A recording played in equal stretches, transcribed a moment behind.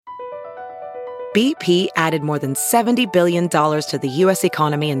BP added more than $70 billion to the U.S.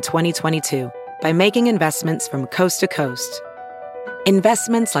 economy in 2022 by making investments from coast to coast.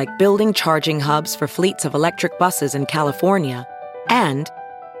 Investments like building charging hubs for fleets of electric buses in California and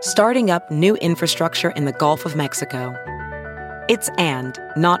starting up new infrastructure in the Gulf of Mexico. It's and,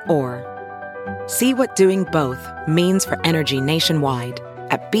 not or. See what doing both means for energy nationwide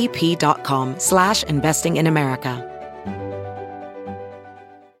at bp.com/investing in America.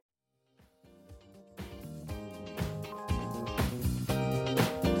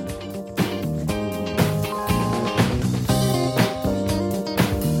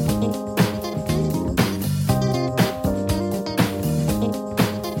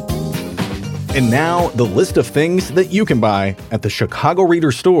 And now, the list of things that you can buy at the Chicago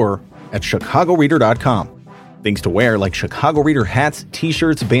Reader store at chicagoreader.com. Things to wear like Chicago Reader hats,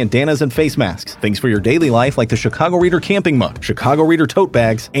 t-shirts, bandanas, and face masks. Things for your daily life like the Chicago Reader camping mug, Chicago Reader tote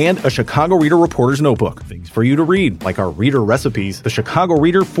bags, and a Chicago Reader reporter's notebook. Things for you to read like our Reader recipes, the Chicago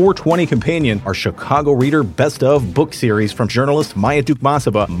Reader 420 Companion, our Chicago Reader Best of book series from journalists Maya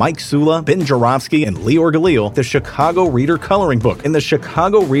Dukmasova, Mike Sula, Ben Jarofsky, and Lior Galil, the Chicago Reader coloring book, and the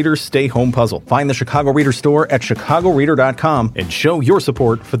Chicago Reader Stay Home puzzle. Find the Chicago Reader store at chicagoreader.com and show your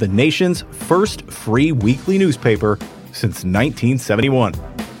support for the nation's first free weekly newspaper since 1971.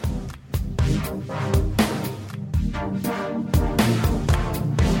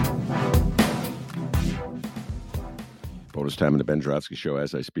 Bonus time in the Ben Jarofsky Show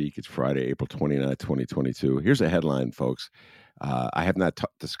as I speak. It's Friday, April 29th, 2022. Here's a headline, folks. I have not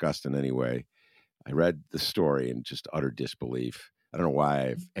discussed in any way. I read the story in just utter disbelief. I don't know why I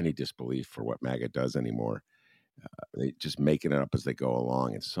have any disbelief for what MAGA does anymore. They just making it up as they go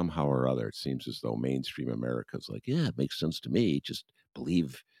along, and somehow or other, it seems as though mainstream America is like, yeah, it makes sense to me. Just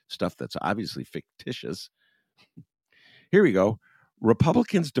believe stuff that's obviously fictitious. Here we go.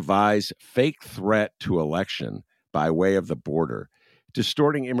 Republicans devise fake threat to election by way of the border,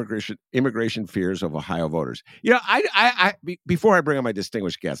 distorting immigration fears of Ohio voters. You know, before I bring on my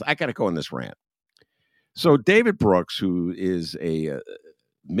distinguished guest, I got to go on this rant. So David Brooks, who is a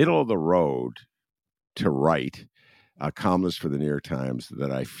middle of the road to write, a columnist for the New York Times that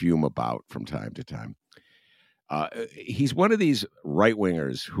I fume about from time to time. He's one of these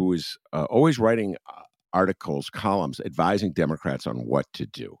right-wingers who is always writing articles, columns, advising Democrats on what to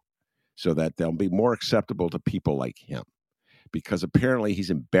do so that they'll be more acceptable to people like him. Because apparently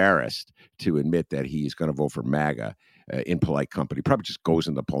he's embarrassed to admit that he's going to vote for MAGA in polite company. Probably just goes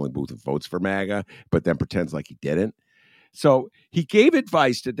in the polling booth and votes for MAGA, but then pretends like he didn't. So he gave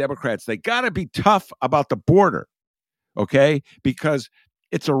advice to Democrats. They got to be tough about the border, okay? Because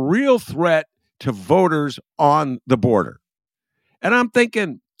it's a real threat to voters on the border. And I'm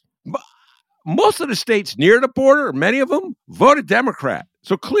thinking, most of the states near the border, many of them, voted Democrat.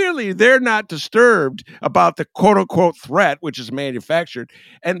 So clearly they're not disturbed about the quote-unquote threat, which is manufactured.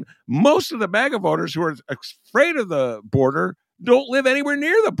 And most of the MAGA voters who are afraid of the border don't live anywhere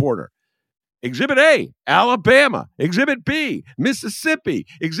near the border. Exhibit A, Alabama. Exhibit B, Mississippi.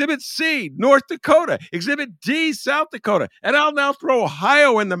 Exhibit C, North Dakota. Exhibit D, South Dakota. And I'll now throw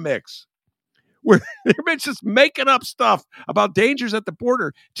Ohio in the mix, where they're just making up stuff about dangers at the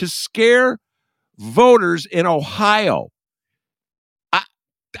border to scare voters in Ohio.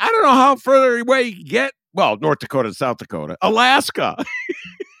 I don't know how further away you can get. Well, North Dakota and South Dakota. Alaska.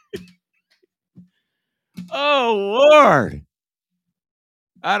 Oh, Lord.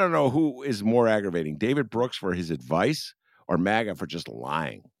 I don't know who is more aggravating, David Brooks for his advice or MAGA for just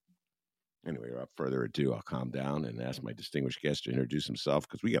lying. Anyway, without further ado, I'll calm down and ask my distinguished guest to introduce himself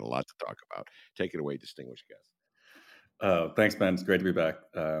because we got a lot to talk about. Take it away, distinguished guest. Thanks, Ben. It's great to be back.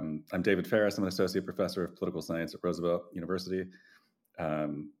 I'm David Faris. I'm an associate professor of political science at Roosevelt University,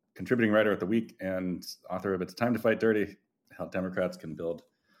 contributing writer at The Week and author of It's Time to Fight Dirty, How Democrats Can Build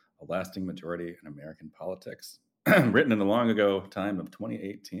a Lasting Majority in American Politics. Written in the long ago time of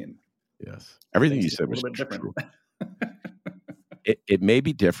 2018. Yes. Everything you said was true. It may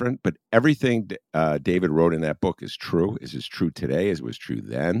be different, but everything David wrote in that book is true, is as true today as it was true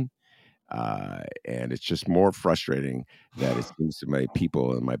then. And it's just more frustrating that it seems to my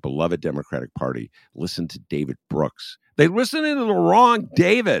people in my beloved Democratic Party listen to David Brooks. They listen to the wrong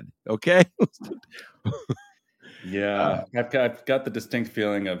David, okay? Yeah, I've got the distinct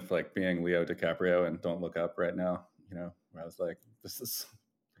feeling of like being Leo DiCaprio and Don't Look Up right now, you know, where I was like, this is,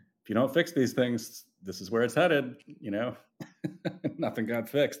 if you don't fix these things, this is where it's headed, you know, nothing got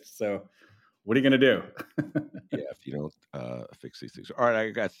fixed. So what are you going to do? Yeah, if you don't fix these things. All right,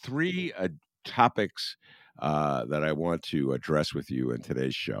 I got three topics that I want to address with you in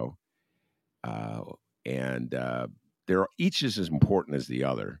today's show. And they're each as important as the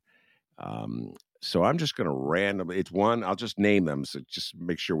other. So I'm just going to randomly, it's one, I'll just name them. So just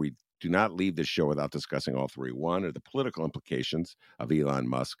make sure we do not leave this show without discussing all three. One are the political implications of Elon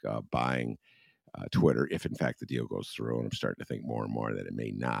Musk buying Twitter, if in fact the deal goes through. And I'm starting to think more and more that it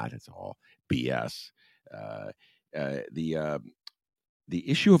may not. It's all BS. The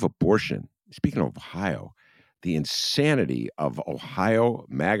issue of abortion, speaking of Ohio, the insanity of Ohio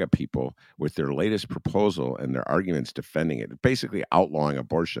MAGA people with their latest proposal and their arguments defending it, basically outlawing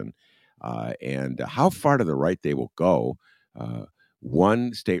abortion, and how far to the right they will go.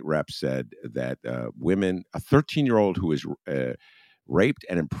 One state rep said that women, a 13-year-old who is raped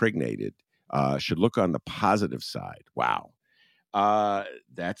and impregnated, should look on the positive side. Wow.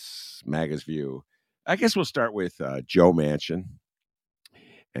 That's MAGA's view. I guess we'll start with Joe Manchin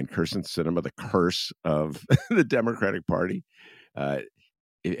and Kyrsten Sinema, the curse of the Democratic Party.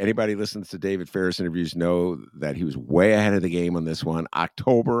 If anybody listens to David Faris interviews know that he was way ahead of the game on this one.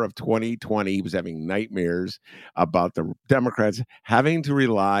 October of 2020, he was having nightmares about the Democrats having to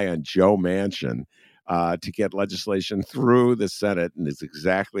rely on Joe Manchin to get legislation through the Senate, and it's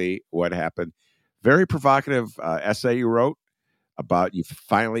exactly what happened. Very provocative essay you wrote about you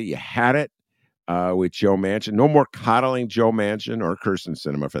had it. With Joe Manchin. No more coddling Joe Manchin or Kyrsten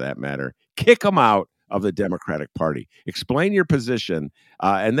Sinema for that matter. Kick them out of the Democratic Party. Explain your position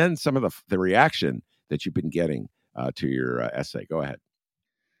and then some of the reaction that you've been getting to your essay. Go ahead.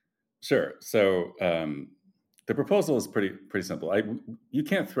 Sure. So the proposal is pretty simple. You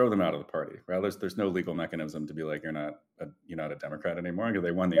can't throw them out of the party, right? There's no legal mechanism to be like you're not a Democrat anymore because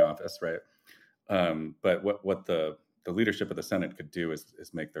they won the office, right? But what the leadership of the Senate could do is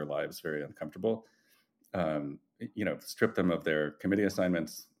make their lives very uncomfortable. Strip them of their committee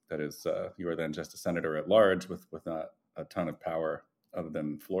assignments. That is, you are then just a senator at large with not a ton of power other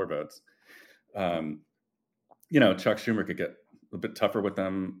than floor votes. Chuck Schumer could get a bit tougher with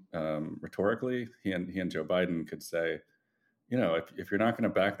them rhetorically. He and Joe Biden could say, if you're not going to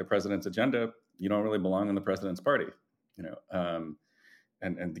back the president's agenda, you don't really belong in the president's party.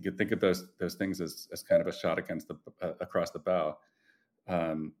 And you could think of those things as kind of a shot against across the bow.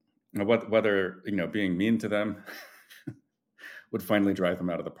 Whether being mean to them would finally drive them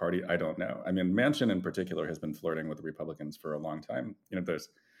out of the party, I don't know. I mean, Manchin in particular has been flirting with the Republicans for a long time. There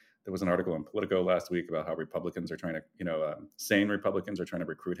was an article in Politico last week about how Republicans are trying to, sane Republicans are trying to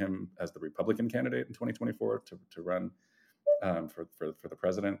recruit him as the Republican candidate in 2024 to run for the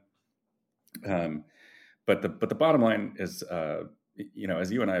president. But the bottom line is,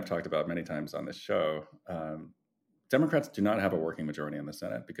 as you and I have talked about many times on this show, Democrats do not have a working majority in the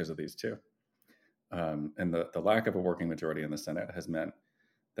Senate because of these two. And the lack of a working majority in the Senate has meant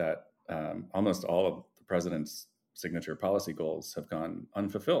that almost all of the president's signature policy goals have gone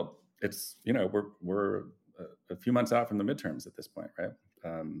unfulfilled. It's, we're a few months out from the midterms at this point, right?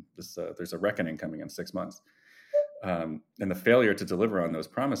 There's a reckoning coming in 6 months. And the failure to deliver on those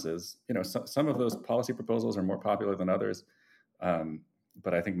promises, some of those policy proposals are more popular than others.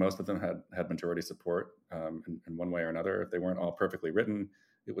 But I think most of them had majority support in one way or another. They weren't all perfectly written.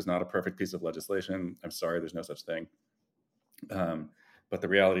 It was not a perfect piece of legislation. I'm sorry, there's no such thing. But the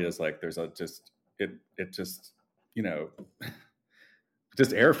reality is, like, there's just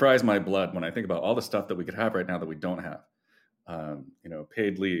air fries my blood when I think about all the stuff that we could have right now that we don't have.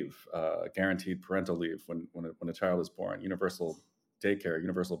 Paid leave, guaranteed parental leave when a child is born, universal daycare,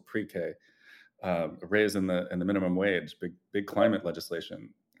 universal pre-K, a raise in the minimum wage, big climate legislation,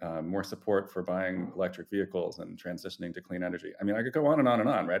 more support for buying electric vehicles and transitioning to clean energy. I mean, I could go on and on and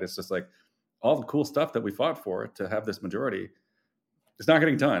on, right? It's just like all the cool stuff that we fought for to have this majority is not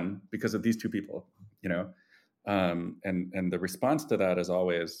getting done because of these two people, and the response to that is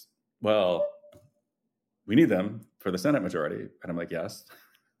always, well, we need them for the Senate majority. And I'm like, yes,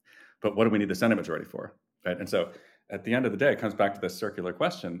 but what do we need the Senate majority for? Right. And so at the end of the day, it comes back to this circular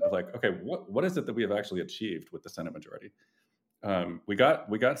question of like, okay, what is it that we have actually achieved with the Senate majority? We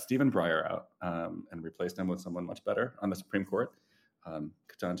got Stephen Breyer out and replaced him with someone much better on the Supreme Court,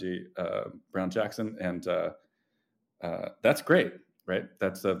 Ketanji Brown Jackson, and that's great, right?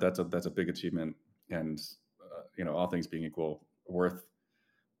 That's a big achievement, and all things being equal, worth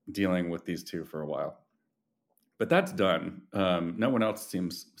dealing with these two for a while. But that's done. No one else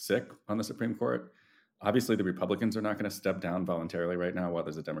seems sick on the Supreme Court. Obviously, the Republicans are not going to step down voluntarily right now while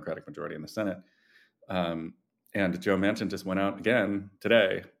there's a Democratic majority in the Senate. And Joe Manchin just went out again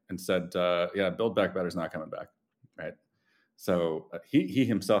today and said, Build Back Better is not coming back, right? So he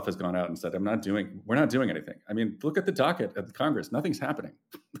himself has gone out and said, we're not doing anything. I mean, look at the docket at the Congress. Nothing's happening.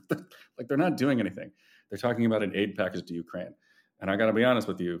 Like, they're not doing anything. They're talking about an aid package to Ukraine. And I got to be honest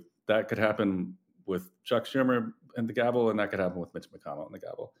with you, that could happen with Chuck Schumer and the gavel, and that could happen with Mitch McConnell and the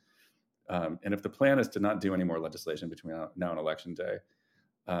gavel. And if the plan is to not do any more legislation between now and Election Day,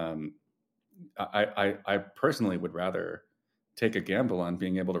 I personally would rather take a gamble on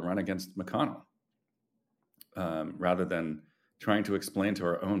being able to run against McConnell rather than trying to explain to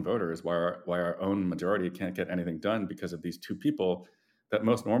our own voters why our own majority can't get anything done because of these two people that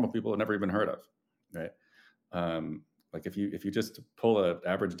most normal people have never even heard of, right? Like if you just pull an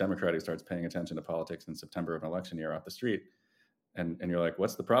average Democrat who starts paying attention to politics in September of an election year off the street, and you're like,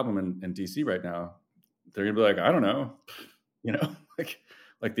 what's the problem in DC right now? They're gonna be like, I don't know,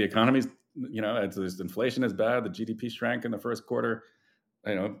 like the economy's, inflation is bad, the GDP shrank in the first quarter,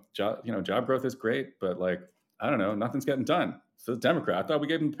 job growth is great, but like, I don't know, nothing's getting done. So the Democrat, I thought we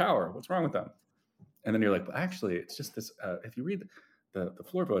gave them power. What's wrong with them? And then you're like, well, actually, it's just this. If you read the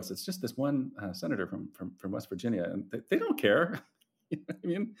floor votes, it's just this one senator from West Virginia, and they don't care. You know what I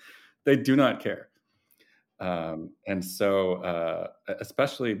mean? They do not care. And so,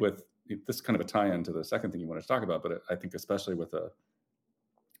 especially with this kind of a tie-in to the second thing you wanted to talk about, but I think especially with the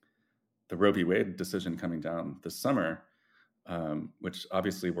Roe v. Wade decision coming down this summer, which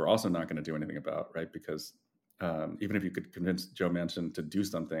obviously we're also not going to do anything about, right? Because even if you could convince Joe Manchin to do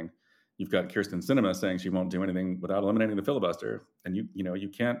something, you've got Kirsten Sinema saying she won't do anything without eliminating the filibuster, and you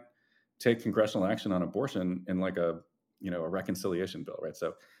can't take congressional action on abortion in like a reconciliation bill, right?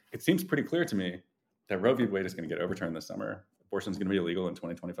 So it seems pretty clear to me that Roe v. Wade is going to get overturned this summer. Abortion is going to be illegal in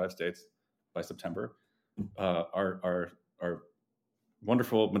 25 states by September. Our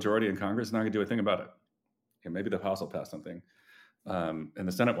wonderful majority in Congress is not going to do a thing about it. And maybe the House will pass something, and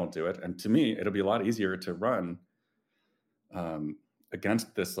the Senate won't do it. And to me, it'll be a lot easier to run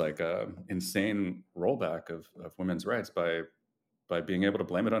against this insane rollback of women's rights by being able to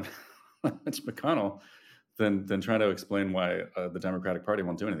blame it on Mitch McConnell than trying to explain why the Democratic Party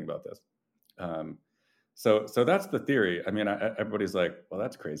won't do anything about this. So that's the theory. I mean, everybody's like, well,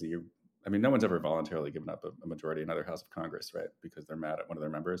 that's crazy. No one's ever voluntarily given up a majority in another House of Congress, right? Because they're mad at one of their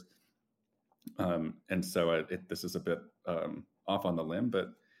members. And so this is a bit off on the limb,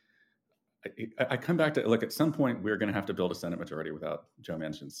 but I come back to, look, at some point, we're going to have to build a Senate majority without Joe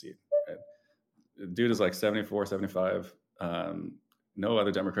Manchin's seat. Right? Dude is like 74, 75. No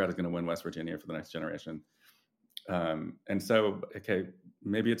other Democrat is going to win West Virginia for the next generation. And so, okay,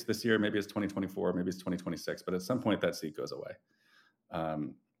 maybe it's this year, maybe it's 2024, maybe it's 2026, but at some point that seat goes away.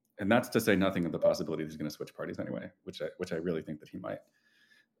 And that's to say nothing of the possibility he's going to switch parties anyway, which I really think that he might.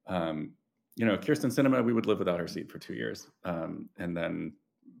 Kirsten Sinema, we would live without her seat for 2 years. And then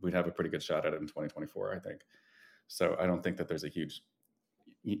we'd have a pretty good shot at it in 2024, I think. So I don't think that there's a huge,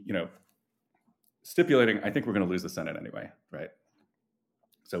 stipulating, I think we're going to lose the Senate anyway, right?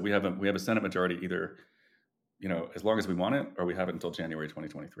 So we have a Senate majority either, as long as we want it, or we have it until January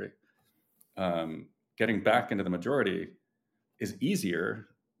 2023. Getting back into the majority is easier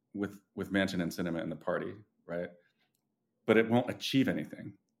with Manchin and Sinema in the party, right? But it won't achieve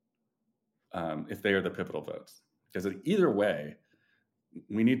anything if they are the pivotal votes. Because either way,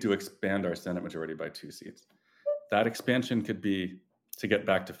 we need to expand our Senate majority by 2 seats. That expansion could be to get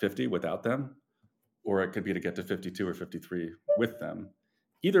back to 50 without them, or it could be to get to 52 or 53 with them.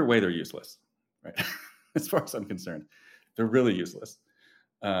 Either way, they're useless, right? As far as I'm concerned, they're really useless.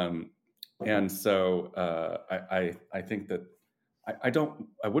 And so I think that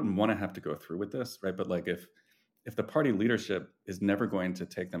I wouldn't want to have to go through with this, right? But like if the party leadership is never going to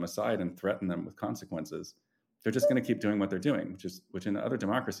take them aside and threaten them with consequences, they're just going to keep doing what they're doing, which in other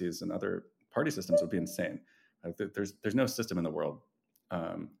democracies and other party systems would be insane. There's no system in the world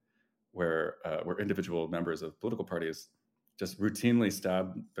where individual members of political parties just routinely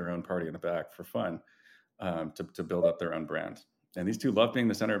stab their own party in the back for fun to build up their own brand. And these two love being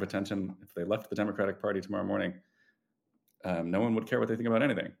the center of attention. If they left the Democratic Party tomorrow morning, no one would care what they think about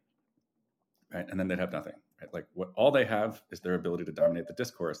anything, right? And then they'd have nothing, right? Like all they have is their ability to dominate the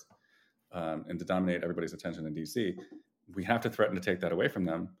discourse and to dominate everybody's attention in DC. We have to threaten to take that away from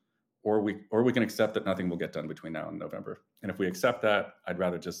them, or we can accept that nothing will get done between now and November. And if we accept that, I'd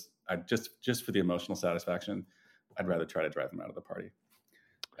rather just for the emotional satisfaction, I'd rather try to drive them out of the party.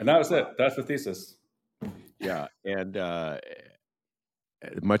 And that was it. That's the thesis. Yeah, and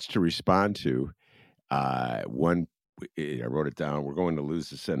much to respond to. One, I wrote it down. We're going to lose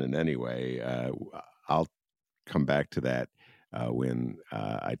the Senate anyway. I'll come back to that when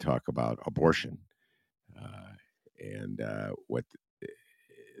I talk about abortion and what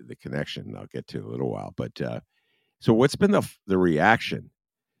the connection I'll get to in a little while. But so what's been the reaction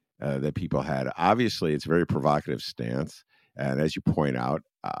that people had? Obviously, it's a very provocative stance. And as you point out,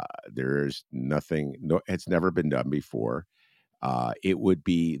 there's it's never been done before. It would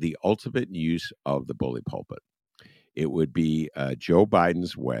be the ultimate use of the bully pulpit. It would be Joe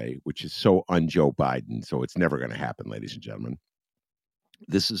Biden's way, which is so un-Joe Biden, so it's never going to happen, ladies and gentlemen.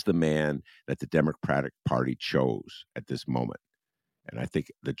 This is the man that the Democratic Party chose at this moment. And I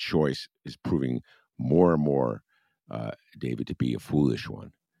think the choice is proving more and more, David, to be a foolish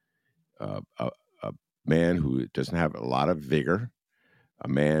one. A man who doesn't have a lot of vigor, a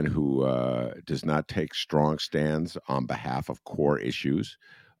man who does not take strong stands on behalf of core issues,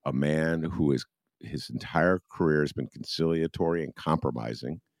 a man who is his entire career has been conciliatory and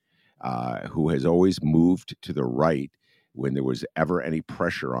compromising, who has always moved to the right when there was ever any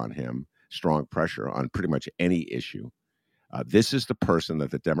pressure on him, strong pressure on pretty much any issue. This is the person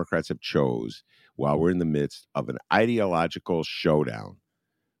that the Democrats have chose while we're in the midst of an ideological showdown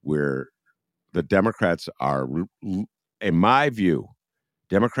where the Democrats are, in my view,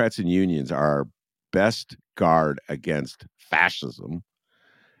 Democrats and unions are our best guard against fascism.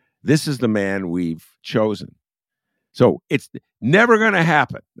 This is the man we've chosen. So it's never going to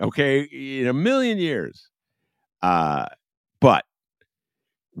happen, okay, in a million years. But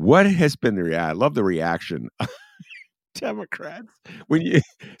what has been the reaction? I love the reaction of Democrats when you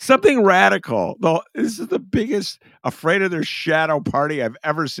something radical. Though this is the biggest afraid of their shadow party I've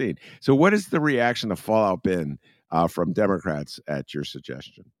ever seen. So, what is the reaction, the fallout been from Democrats at your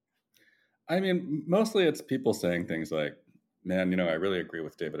suggestion? I mean, mostly it's people saying things like, "Man, I really agree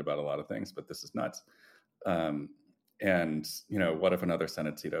with David about a lot of things, but this is nuts." And, what if another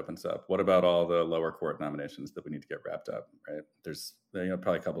Senate seat opens up? What about all the lower court nominations that we need to get wrapped up, right? There's,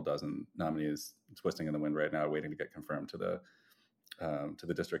 probably a couple dozen nominees twisting in the wind right now, waiting to get confirmed to the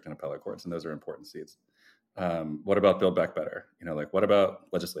district and appellate courts, and those are important seats. What about Build Back Better? What about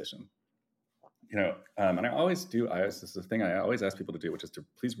legislation? And I always do, this is the thing I always ask people to do, which is to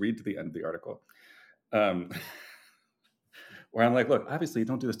please read to the end of the article. Where I'm like, look, obviously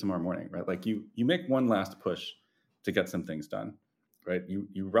don't do this tomorrow morning, right? Like you make one last push to get some things done, right?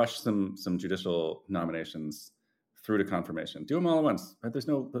 You rush some judicial nominations through to confirmation. Do them all at once, right? Let's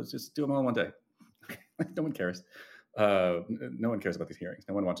just do them all in one day. No one cares. No one cares about these hearings.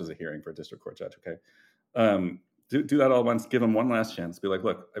 No one watches a hearing for a district court judge, okay? Do that all at once. Give them one last chance. Be like,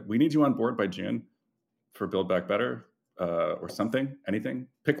 look, we need you on board by June for Build Back Better or something, anything.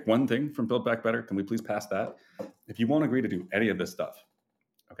 Pick one thing from Build Back Better. Can we please pass that? If you won't agree to do any of this stuff,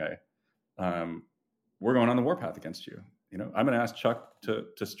 okay, we're going on the warpath against you. I'm going to ask Chuck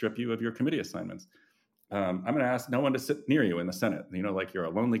to strip you of your committee assignments. I'm going to ask no one to sit near you in the Senate. Like you're a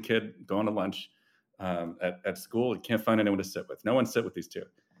lonely kid going to lunch at school. You can't find anyone to sit with. No one sit with these two.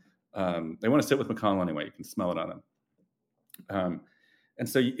 They want to sit with McConnell anyway. You can smell it on them. And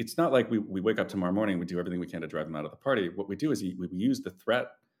so it's not like we wake up tomorrow morning, we do everything we can to drive them out of the party. What we do is we use the threat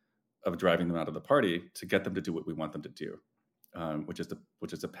of driving them out of the party to get them to do what we want them to do, which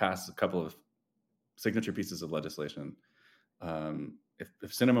is to pass a couple of signature pieces of legislation.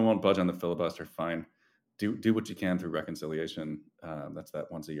 If Sinema won't budge on the filibuster, fine. Do what you can through reconciliation. That's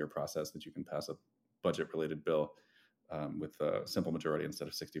that once a year process that you can pass a budget-related bill with a simple majority instead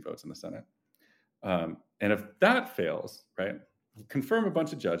of 60 votes in the Senate. And if that fails, right, confirm a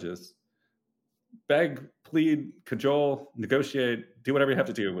bunch of judges, beg, plead, cajole, negotiate, do whatever you have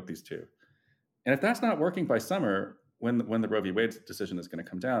to do with these two. And if that's not working by summer, when the Roe v. Wade decision is going to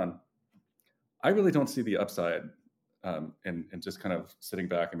come down, I really don't see the upside in just kind of sitting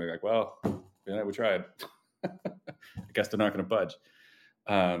back and being like, well, we tried. I guess they're not going to budge.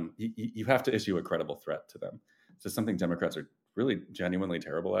 You have to issue a credible threat to them. So something Democrats are really genuinely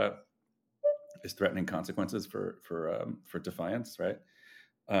terrible at is threatening consequences for defiance, right?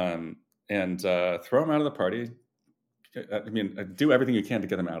 And throw them out of the party. I mean, do everything you can to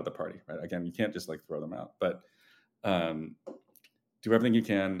get them out of the party, right? Again, you can't just like throw them out, but do everything you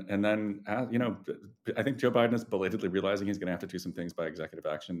can. And then, I think Joe Biden is belatedly realizing he's going to have to do some things by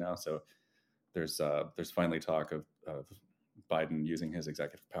executive action now. So there's finally talk of Biden using his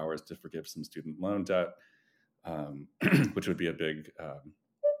executive powers to forgive some student loan debt, which would be a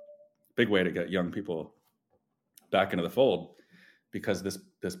big way to get young people back into the fold, because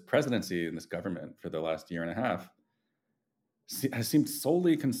this presidency and this government for the last year and a half has seemed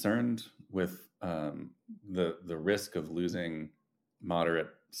solely concerned with the risk of losing moderate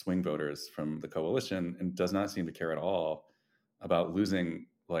swing voters from the coalition, and does not seem to care at all about losing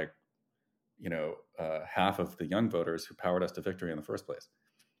half of the young voters who powered us to victory in the first place.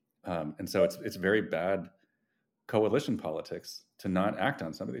 And so it's very bad coalition politics to not act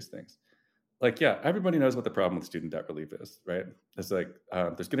on some of these things. Everybody knows what the problem with student debt relief is, right? It's there's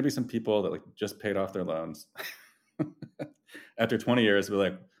going to be some people that just paid off their loans. After 20 years, we're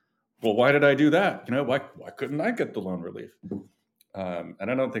like, well, why did I do that? Why couldn't I get the loan relief? And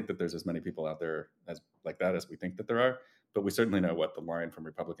I don't think that there's as many people out there as like that as we think that there are, but we certainly know what the line from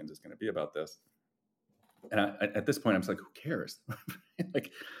Republicans is going to be about this. And at this point, I'm just like, who cares?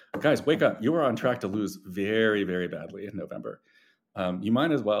 Like, guys, wake up. You are on track to lose very, very badly in November. You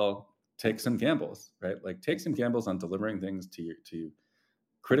might as well take some gambles, right? Like, take some gambles on delivering things to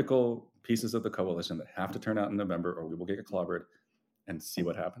critical pieces of the coalition that have to turn out in November, or we will get clobbered, and see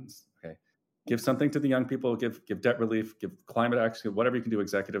what happens. Okay, give something to the young people. Give debt relief. Give climate action. Whatever you can do,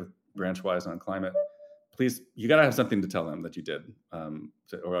 executive branch wise on climate. Please, you got to have something to tell them that you did,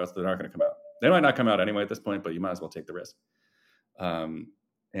 or else they're not going to come out. They might not come out anyway at this point, but you might as well take the risk. And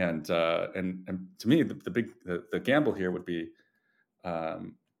to me, the gamble here would be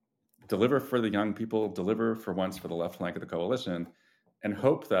deliver for the young people, deliver for once for the left flank of the coalition, and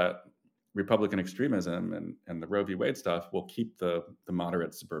hope that Republican extremism and the Roe v. Wade stuff will keep the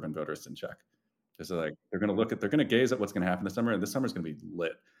moderate suburban voters in check. Because they're going to gaze at what's going to happen this summer, and this summer is going to be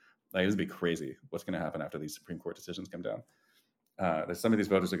lit. Like, it's going to be crazy what's going to happen after these Supreme Court decisions come down. Some of these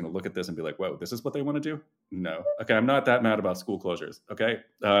voters are going to look at this and be like, "Whoa, this is what they want to do." No, okay, I'm not that mad about school closures. Okay,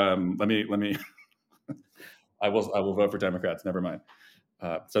 let me. I will vote for Democrats. Never mind.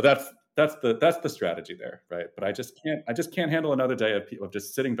 So that's the strategy there, right? But I just can't handle another day of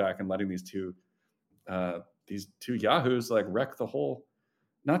just sitting back and letting these two yahoos like wreck the whole,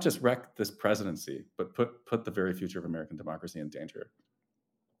 not just wreck this presidency, but put the very future of American democracy in danger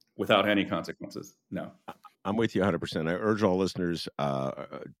without any consequences. No. I'm with you 100%. I urge all listeners,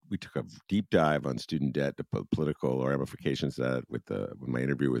 we took a deep dive on student debt, the political ramifications of that with my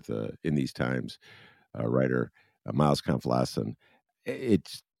interview with In These Times writer Miles Conflassen.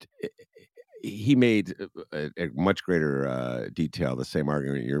 He made a much greater detail the same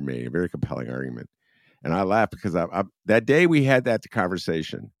argument you're making, a very compelling argument. And I laugh because that day we had that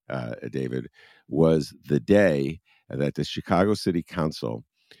conversation, David, was the day that the Chicago City Council,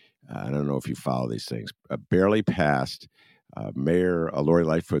 I don't know if you follow these things, barely passed Mayor Lori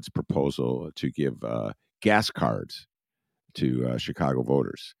Lightfoot's proposal to give gas cards to Chicago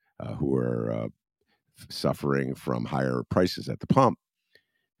voters who are suffering from higher prices at the pump.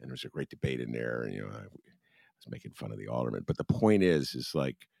 And there was a great debate in there. And, I was making fun of the alderman. But the point is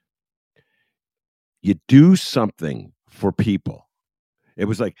like, you do something for people. It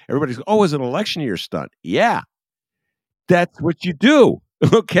was like, everybody's, it's an election year stunt. Yeah, that's what you do.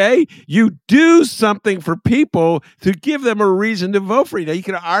 Okay, you do something for people to give them a reason to vote for you. Now you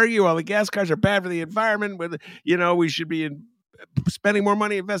can argue, the gas cards are bad for the environment. With we should be spending more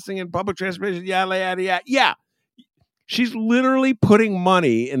money investing in public transportation. Yada yada yada. Yeah, she's literally putting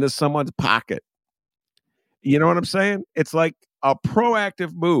money into someone's pocket. You know what I'm saying? It's like a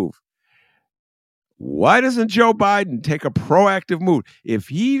proactive move. Why doesn't Joe Biden take a proactive move? If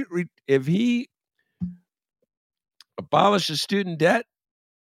he abolishes student debt,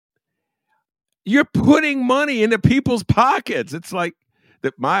 you're putting money into people's pockets. It's like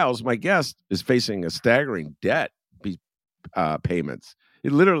that. Miles, my guest, is facing a staggering debt payments.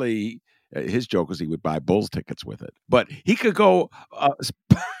 It literally, his joke was he would buy Bulls tickets with it, but he could go,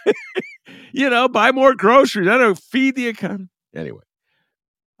 buy more groceries. I don't feed the economy anyway.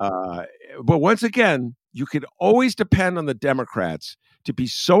 But once again, you could always depend on the Democrats to be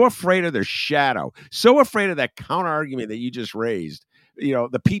so afraid of their shadow, so afraid of that counter argument that you just raised.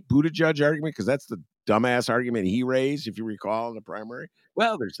 The Pete Buttigieg argument, because that's the dumbass argument he raised, if you recall, in the primary.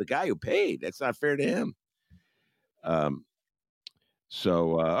 Well, there's the guy who paid. That's not fair to him.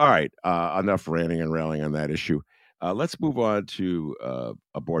 So, all right, enough ranting and railing on that issue. Let's move on to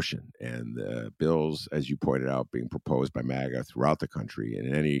abortion and bills, as you pointed out, being proposed by MAGA throughout the country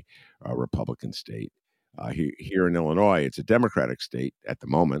in any Republican state. Here in Illinois, it's a Democratic state at the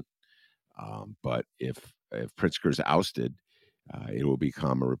moment. But if Pritzker's ousted, it will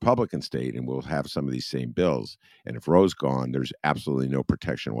become a Republican state, and we'll have some of these same bills. And if Roe's gone, there's absolutely no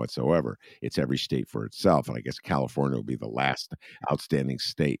protection whatsoever. It's every state for itself. And I guess California will be the last outstanding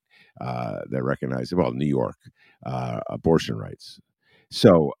state that recognizes, New York, abortion rights.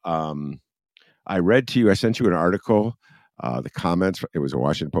 So I sent you an article, the comments. It was a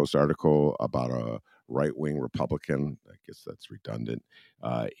Washington Post article about a right-wing Republican, I guess that's redundant,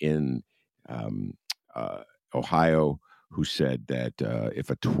 in Ohio, who said that if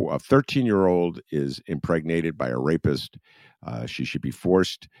a 13-year-old is impregnated by a rapist, she should be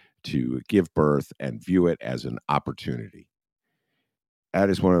forced to give birth and view it as an opportunity. That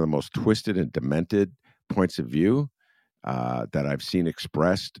is one of the most twisted and demented points of view that I've seen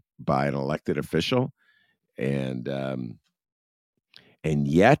expressed by an elected official. And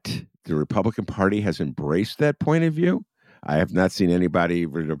yet the Republican Party has embraced that point of view. I have not seen anybody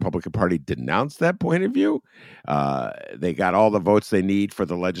in the Republican Party denounce that point of view. They got all the votes they need for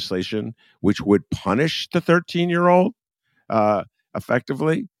the legislation, which would punish the 13-year-old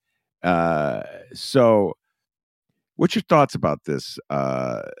effectively. So what's your thoughts about this?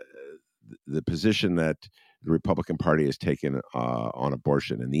 The position that the Republican Party has taken on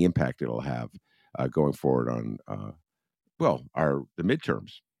abortion and the impact it'll have going forward on, the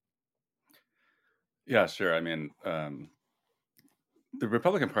midterms. Yeah, sure. I mean, the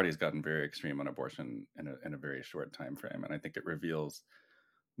Republican Party has gotten very extreme on abortion in a very short time frame, and I think it reveals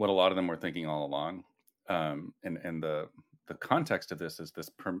what a lot of them were thinking all along. And the context of this is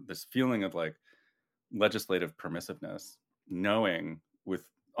this feeling of like legislative permissiveness, knowing with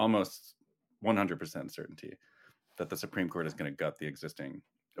almost 100% certainty that the Supreme Court is going to gut the existing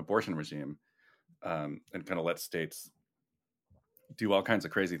abortion regime, and kind of let states do all kinds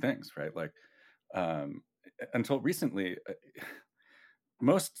of crazy things, right? Like until recently,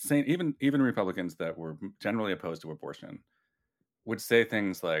 even Republicans that were generally opposed to abortion would say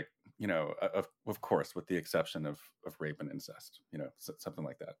things like, of course, with the exception of rape and incest, something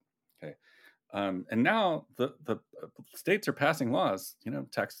like that. Okay. And now the states are passing laws,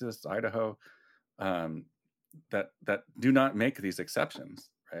 Texas, Idaho, that do not make these exceptions,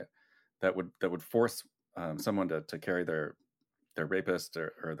 right? That would force someone to carry their rapist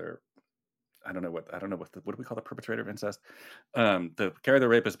or their what do we call the perpetrator of incest? To carry the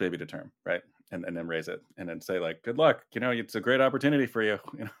rapist baby to term, right? And then raise it and then say like, good luck, it's a great opportunity for you,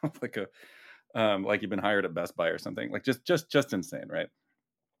 like you've been hired at Best Buy or something, like just insane, right?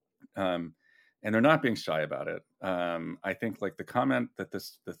 And they're not being shy about it. I think like the comment that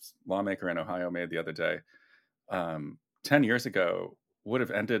this lawmaker in Ohio made the other day, 10 years ago would have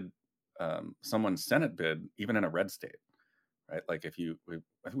ended someone's Senate bid, even in a red state, right? Like I think we've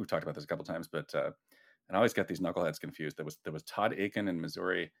talked about this a couple times, but and I always get these knuckleheads confused. There was Todd Akin in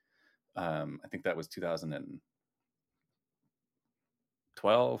Missouri. I think that was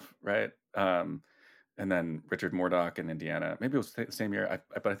 2012, right? And then Richard Mourdock in Indiana. Maybe it was the same year,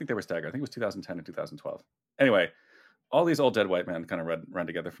 but I think they were staggered. I think it was 2010 and 2012. Anyway, all these old dead white men kind of run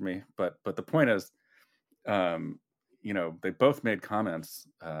together for me. But the point is, they both made comments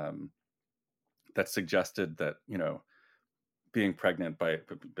that suggested that being pregnant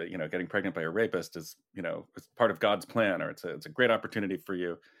getting pregnant by a rapist is it's part of God's plan, or it's a great opportunity for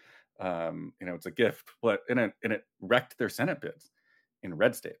you. It's a gift. And it wrecked their Senate bids in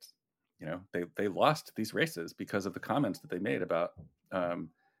red states. They lost these races because of the comments that they made about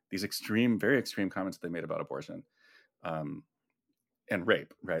these very extreme comments that they made about abortion and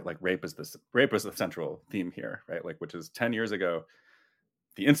rape, right? Like rape is the central theme here, right? Like, which is 10 years ago,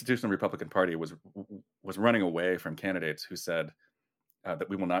 the institutional Republican Party was running away from candidates who said that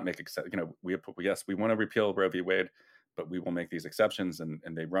we will not make we want to repeal Roe v. Wade, but we will make these exceptions, and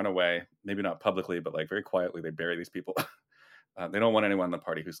they run away, maybe not publicly, but like very quietly they bury these people. They don't want anyone in the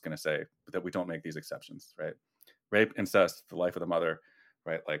party who's going to say that we don't make these exceptions, right? Rape, incest, the life of the mother,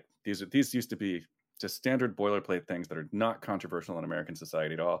 right? Like these used to be just standard boilerplate things that are not controversial in American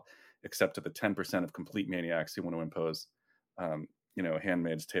society at all, except to the 10% of complete maniacs who want to impose,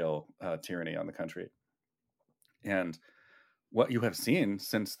 Handmaid's Tale tyranny on the country. And what you have seen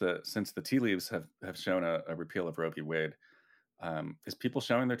since the tea leaves have shown a repeal of Roe v. Wade is people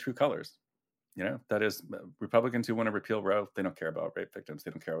showing their true colors. That is, Republicans who want to repeal Roe, they don't care about rape victims.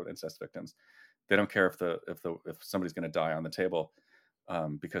 They don't care about incest victims. They don't care if somebody's going to die on the table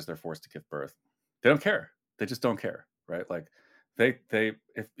because they're forced to give birth. They don't care. They just don't care, right? Like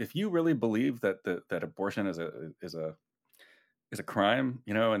if you really believe that that abortion is a crime,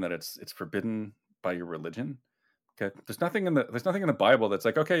 and that it's forbidden by your religion. Okay, there's nothing in the Bible that's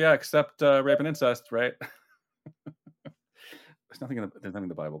like, okay, yeah, except rape and incest, right? There's nothing in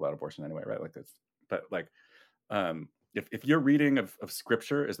the Bible about abortion anyway, right? Like this, but like, if your reading of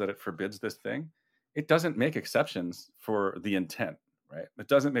Scripture is that it forbids this thing, it doesn't make exceptions for the intent, right? It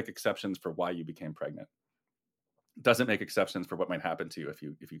doesn't make exceptions for why you became pregnant. It doesn't make exceptions for what might happen to you if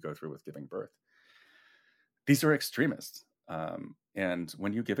you go through with giving birth. These are extremists, and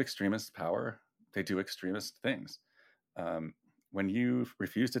when you give extremists power, they do extremist things. When you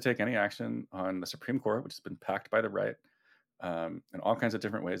refuse to take any action on the Supreme Court, which has been packed by the right, in all kinds of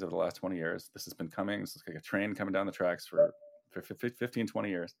different ways over the last 20 years. This has been coming. It's like a train coming down the tracks for 15, 20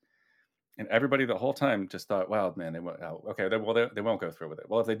 years. And everybody the whole time just thought, wow, man, they won't go through with it.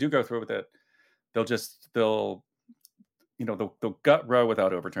 Well, if they do go through with it, they'll gut Roe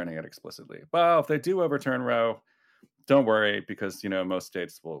without overturning it explicitly. Well, if they do overturn Roe, don't worry, because most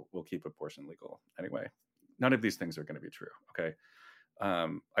states will keep abortion legal anyway. None of these things are going to be true. Okay.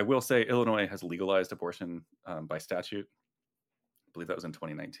 I will say Illinois has legalized abortion by statute. believe that was in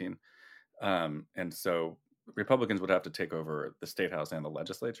 2019. And so Republicans would have to take over the state house and the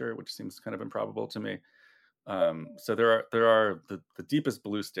legislature, which seems kind of improbable to me. So there are the deepest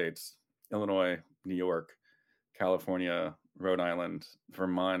blue states: Illinois, New York, California, Rhode Island,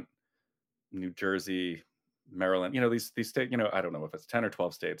 Vermont, New Jersey, Maryland. These states. I don't know if it's 10 or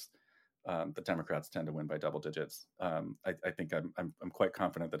 12 states. The Democrats tend to win by double digits. I think I'm quite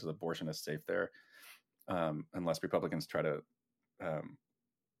confident that abortion is safe there, unless Republicans try to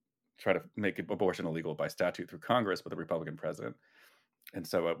make abortion illegal by statute through Congress with a Republican president. And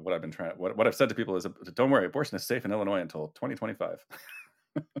so what I've said to people is, don't worry, abortion is safe in Illinois until 2025.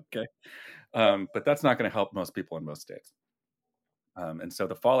 Okay. But that's not going to help most people in most states. And so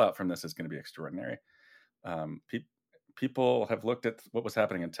the fallout from this is going to be extraordinary. People have looked at what was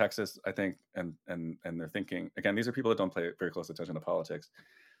happening in Texas, I think, and they're thinking, again, these are people that don't pay very close attention to politics.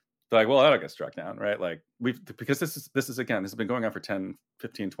 They're like, well, that'll get struck down, right? Like because this has been going on for 10,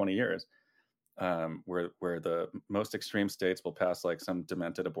 15, 20 years, where the most extreme states will pass like some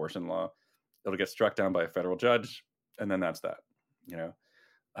demented abortion law. It'll get struck down by a federal judge, and then that's that,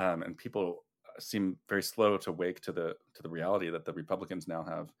 and people seem very slow to wake to the reality that the Republicans now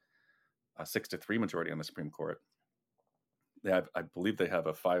have a 6-3 majority on the Supreme Court. I believe they have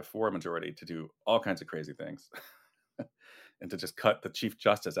a 5-4 majority to do all kinds of crazy things. And to just cut the Chief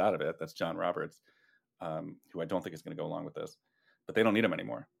Justice out of it, that's John Roberts, who I don't think is going to go along with this. But they don't need him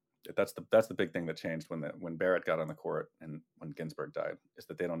anymore. That's the big thing that changed when Barrett got on the court and when Ginsburg died, is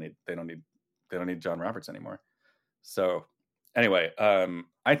that they don't need John Roberts anymore. So anyway,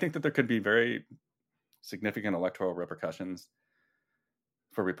 I think that there could be very significant electoral repercussions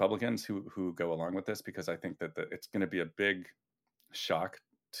for Republicans who go along with this, because I think that it's going to be a big shock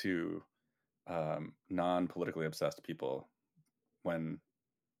to non-politically obsessed people when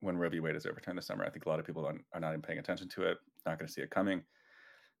Roe v. Wade is overturned this summer. I think a lot of people are not even paying attention to it, not going to see it coming.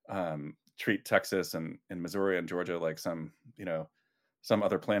 Treat Texas and Missouri and Georgia like some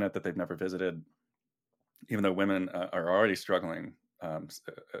other planet that they've never visited, even though women are already struggling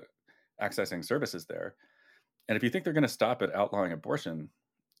accessing services there. And if you think they're going to stop at outlawing abortion,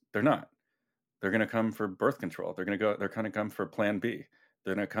 they're not. They're going to come for birth control. They're going to come for Plan B.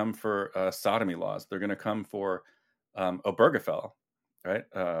 They're going to come for sodomy laws. They're going to come for Obergefell, right?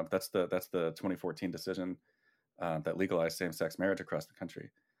 That's the 2014 decision that legalized same-sex marriage across the country.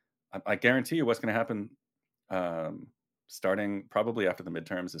 I guarantee you, what's going to happen, starting probably after the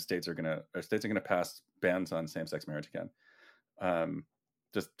midterms, is states are going to pass bans on same-sex marriage again,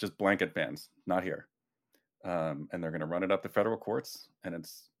 just blanket bans, not here, and they're going to run it up the federal courts, and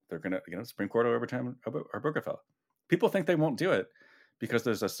they're going to Supreme Court will overturn Obergefell. People think they won't do it because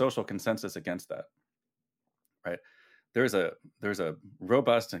there's a social consensus against that, right? There's a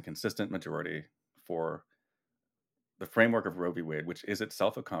robust and consistent majority for the framework of Roe v. Wade, which is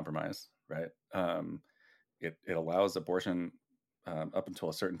itself a compromise, right? It allows abortion up until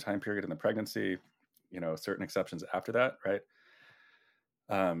a certain time period in the pregnancy, certain exceptions after that, right?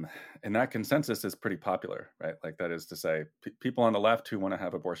 And that consensus is pretty popular, right? Like, that is to say, people on the left who want to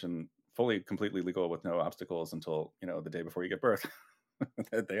have abortion fully, completely legal with no obstacles until, the day before you give birth,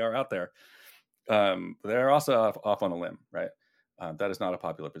 they are out there. They're also off on a limb, right? That is not a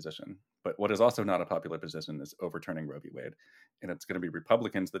popular position. But what is also not a popular position is overturning Roe v. Wade. And it's going to be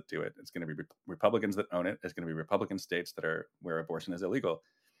Republicans that do it. It's going to be Republicans that own it. It's going to be Republican states where abortion is illegal.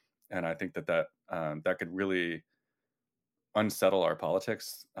 And I think that could really unsettle our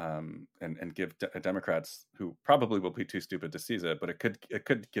politics, and give Democrats, who probably will be too stupid to seize it, but it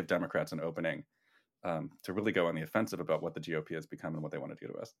could give Democrats an opening to really go on the offensive about what the GOP has become and what they want to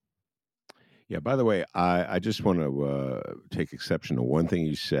do to us. Yeah, by the way, I just want to take exception to one thing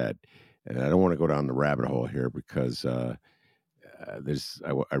you said, and I don't want to go down the rabbit hole here because I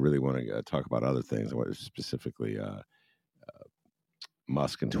really want to talk about other things, specifically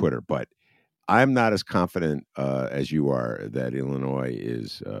Musk and Twitter, but I'm not as confident as you are that Illinois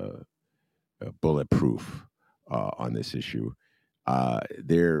is bulletproof on this issue.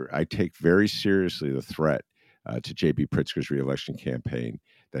 I take very seriously the threat to J.B. Pritzker's reelection campaign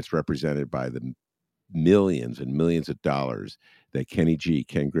that's represented by the millions and millions of dollars that Ken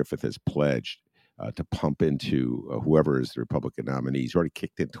Griffith has pledged to pump into whoever is the Republican nominee. He's already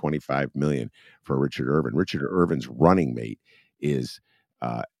kicked in $25 million for Richard Irvin. Richard Irvin's running mate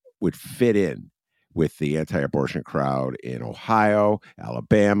would fit in with the anti-abortion crowd in Ohio,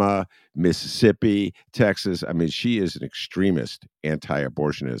 Alabama, Mississippi, Texas. I mean, she is an extremist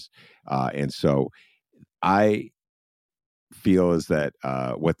anti-abortionist. And so I feel is that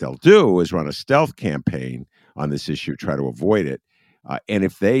what they'll do is run a stealth campaign on this issue, try to avoid it. And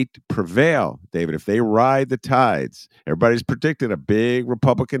if they prevail, David, if they ride the tides, everybody's predicting a big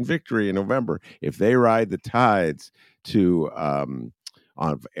Republican victory in November. If they ride the tides to on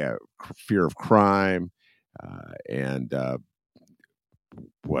fear of crime and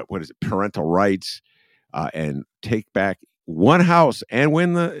what is it, parental rights, and take back one house and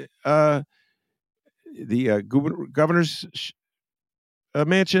win the governor's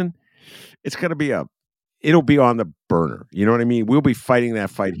mansion, it's going to be it'll be on the burner. You know what I mean? We'll be fighting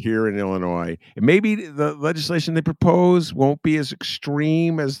that fight here in Illinois. And maybe the legislation they propose won't be as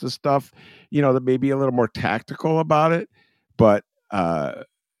extreme as the stuff, that may be a little more tactical about it. But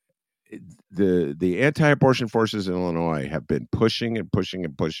the anti-abortion forces in Illinois have been pushing and pushing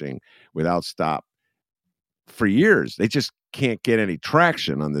and pushing without stop for years. They just can't get any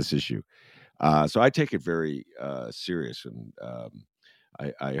traction on this issue. So I take it very serious, and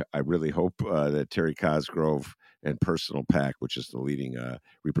I really hope that Terry Cosgrove and Personal PAC, which is the leading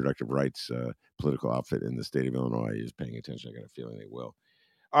reproductive rights political outfit in the state of Illinois, is paying attention. I got a feeling they will.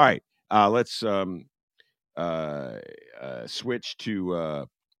 All right, let's switch to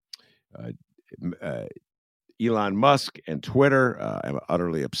Elon Musk and Twitter. I'm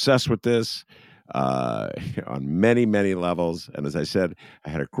utterly obsessed with this on many, many levels. And as I said, I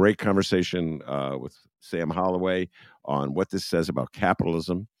had a great conversation with Sam Holloway on what this says about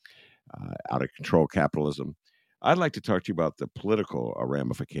capitalism, out of control capitalism. I'd like to talk to you about the political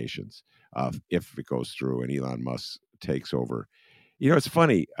ramifications if it goes through and Elon Musk takes over. It's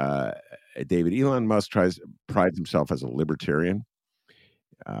funny, David. Elon Musk prides himself as a libertarian,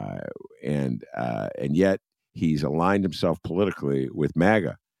 and yet he's aligned himself politically with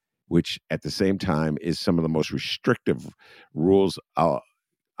MAGA, which at the same time is some of the most restrictive rules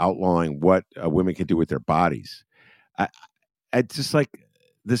outlawing what women can do with their bodies. I just like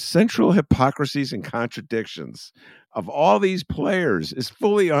the central hypocrisies and contradictions of all these players is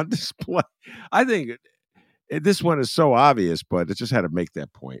fully on display. I think this one is so obvious, but it just had to make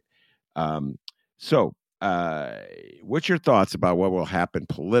that point. So what's your thoughts about what will happen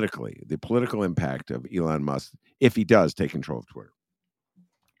politically, the political impact of Elon Musk if he does take control of Twitter?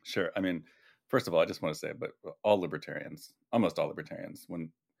 Sure. I mean, first of all, I just want to say, but all libertarians, almost all libertarians,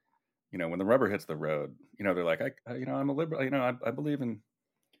 when the rubber hits the road, they're like, I'm a liberal, I believe in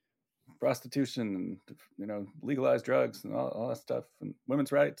prostitution and, legalized drugs and all that stuff and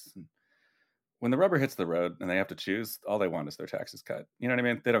women's rights. And when the rubber hits the road and they have to choose, all they want is their taxes cut. You know what I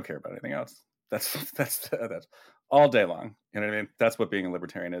mean? They don't care about anything else. That's all day long. You know what I mean? That's what being a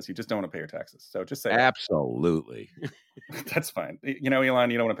libertarian is. You just don't want to pay your taxes. So just say absolutely. That's fine.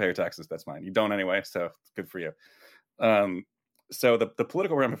 Elon, you don't want to pay your taxes. That's fine. You don't anyway. So good for you. So the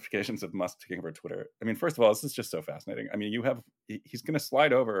political ramifications of Musk taking over Twitter. I mean, first of all, this is just so fascinating. I mean, he's going to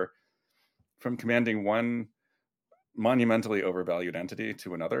slide over from commanding one monumentally overvalued entity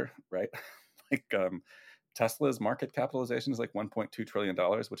to another, right? Like Tesla's market capitalization is like $1.2 trillion,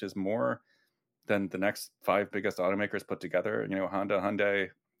 which is more than the next 5 biggest automakers put together. Honda, Hyundai,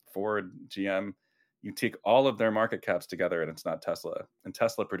 Ford, GM. You take all of their market caps together and it's not Tesla. And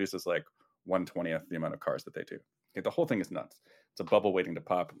Tesla produces like 1/20th the amount of cars that they do. Okay, the whole thing is nuts. It's a bubble waiting to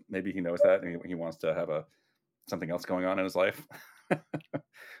pop. Maybe he knows that and he wants to have something else going on in his life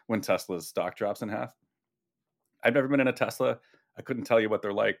when Tesla's stock drops in half. I've never been in a Tesla. I couldn't tell you what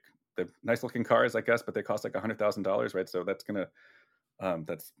they're like. They're nice looking cars, I guess, but they cost like $100,000, right? So that's gonna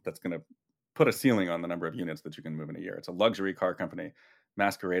put a ceiling on the number of units that you can move in a year. It's a luxury car company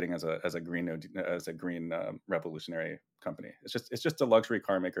masquerading as a green revolutionary company. It's just a luxury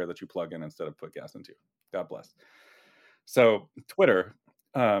car maker that you plug in instead of put gas into. God bless. So Twitter,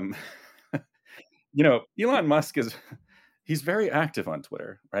 Elon Musk he's very active on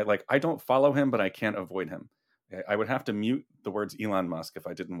Twitter, right? Like I don't follow him, but I can't avoid him. Okay? I would have to mute the words Elon Musk if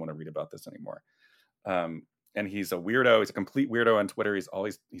I didn't want to read about this anymore. And he's a weirdo. He's a complete weirdo on Twitter. He's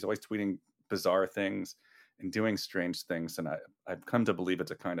always tweeting bizarre things and doing strange things. And I've come to believe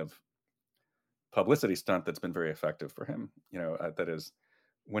it's a kind of publicity stunt that's been very effective for him. That is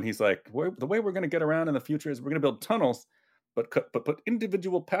when he's like, the way we're going to get around in the future is we're going to build tunnels, but put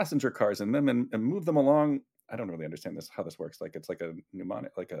individual passenger cars in them and move them along. I don't really understand how this works. Like it's like a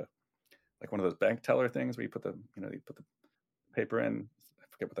mnemonic, like one of those bank teller things where you put the paper in. I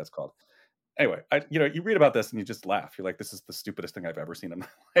forget what that's called. Anyway, you read about this and you just laugh. You're like, this is the stupidest thing I've ever seen in my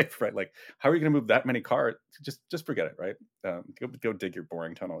life, right? Like, how are you going to move that many cars? Just forget it, right? Go dig your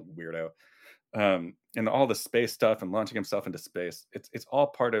boring tunnel, you weirdo. And all the space stuff and launching himself into space. It's all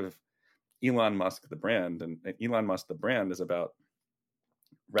part of Elon Musk, the brand. And Elon Musk, the brand, is about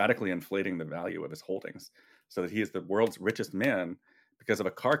radically inflating the value of his holdings so that he is the world's richest man because of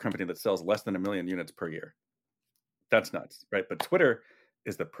a car company that sells less than 1 million units per year. That's nuts, right? But Twitter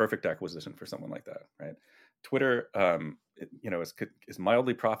is the perfect acquisition for someone like that, right? Twitter, is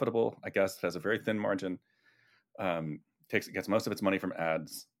mildly profitable. I guess it has a very thin margin. Gets most of its money from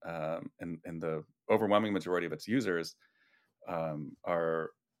ads, and the overwhelming majority of its users are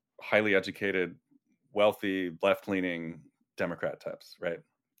highly educated, wealthy, left-leaning Democrat types, right?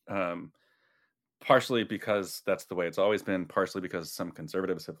 Partially because that's the way it's always been, partially because some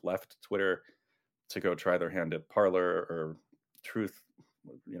conservatives have left Twitter to go try their hand at Parler or Truth,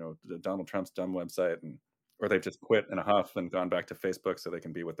 Donald Trump's dumb website, or they've just quit in a huff and gone back to Facebook so they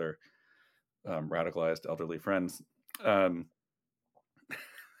can be with their radicalized elderly friends.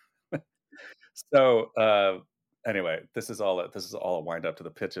 Anyway, this is all a wind up to the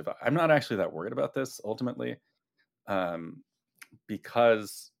pitch of I'm not actually that worried about this ultimately,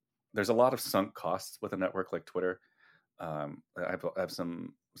 because there's a lot of sunk costs with a network like Twitter. I have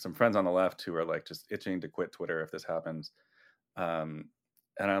some friends on the left who are like just itching to quit Twitter if this happens.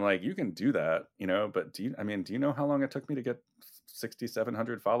 And I'm like, you can do that, but do you know how long it took me to get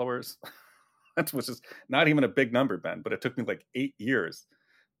 6,700 followers? Which is not even a big number, Ben, but it took me like 8 years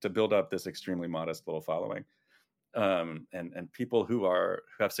to build up this extremely modest little following. And people who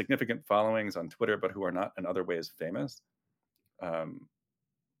have significant followings on Twitter, but who are not in other ways famous,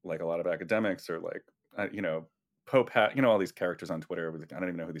 like a lot of academics or like, Pope hat, all these characters on Twitter. I don't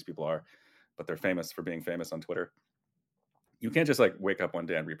even know who these people are, but they're famous for being famous on Twitter. You can't just like wake up one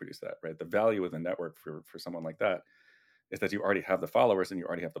day and reproduce that, right? The value of the network for someone like that is that you already have the followers and you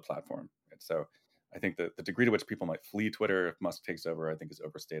already have the platform. And so I think that the degree to which people might flee Twitter if Musk takes over, I think is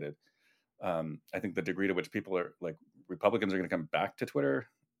overstated. I think the degree to which people are like Republicans are going to come back to Twitter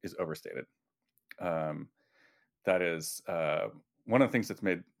is overstated. That is one of the things that's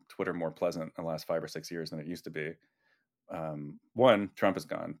made Twitter more pleasant in the last 5 or 6 years than it used to be. One, Trump is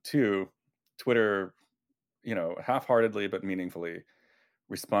gone. Two, Twitter, half-heartedly but meaningfully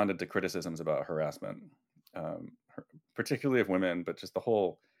responded to criticisms about harassment, particularly of women, but just the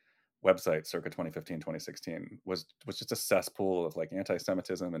whole website circa 2015, 2016 was just a cesspool of like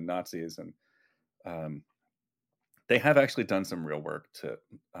anti-Semitism and Nazis. And they have actually done some real work to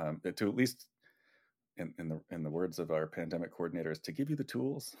at least in the words of our pandemic coordinators, to give you the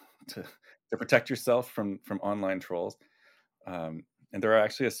tools to protect yourself from online trolls. And there are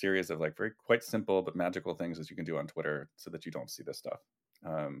actually a series of like quite simple but magical things that you can do on Twitter so that you don't see this stuff.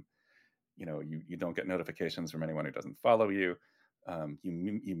 You don't get notifications from anyone who doesn't follow you.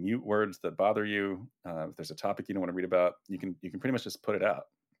 You mute words that bother you. If there's a topic you don't want to read about, you can pretty much just put it out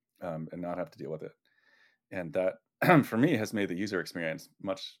and not have to deal with it. And that, for me, has made the user experience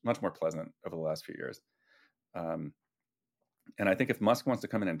much more pleasant over the last few years. And I think if Musk wants to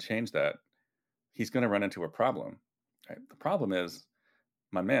come in and change that, he's going to run into a problem. Right? The problem is,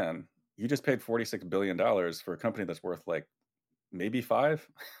 my man, you just paid $46 billion for a company that's worth like maybe $5,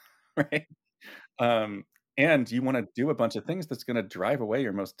 right? And you want to do a bunch of things that's going to drive away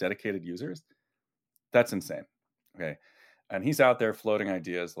your most dedicated users. That's insane. Okay. And he's out there floating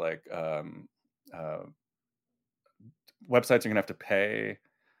ideas like websites are going to have to pay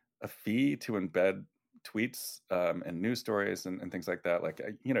a fee to embed tweets and news stories and things like that. Like,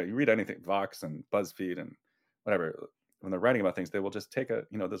 you read anything, Vox and BuzzFeed and whatever, when they're writing about things, they will just take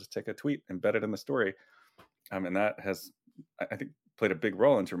they'll just take a tweet, embed it in the story. And that has, I think, played a big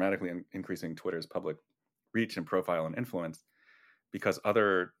role in dramatically increasing Twitter's public reach and profile and influence because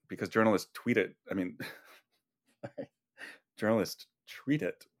journalists tweet it. I mean, journalists treat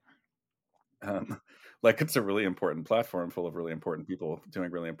it like it's a really important platform full of really important people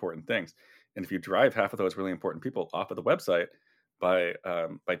doing really important things. And if you drive half of those really important people off of the website by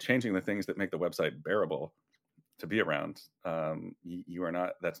changing the things that make the website bearable to be around,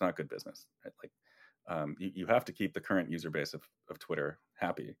 that's not good business. Right? Like, you have to keep the current user base of Twitter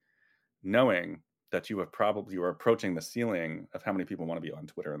happy, knowing that you are approaching the ceiling of how many people want to be on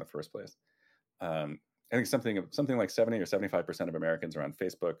Twitter in the first place. I think something like 70 or 75% of Americans are on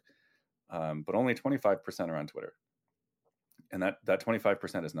Facebook, but only 25% are on Twitter. And that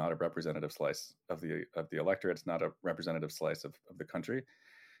 25% is not a representative slice of the electorate. It's not a representative slice of the country.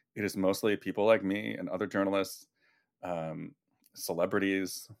 It is mostly people like me and other journalists,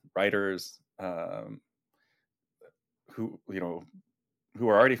 celebrities, writers, who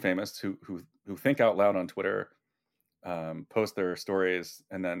are already famous, who think out loud on Twitter, post their stories,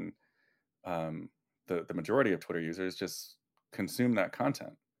 and then the majority of Twitter users just consume that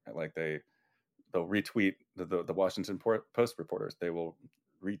content. Like they'll retweet the Washington Post reporters. They will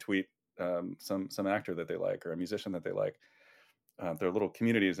retweet some actor that they like or a musician that they like. There are little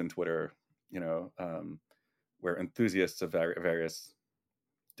communities in Twitter, where enthusiasts of various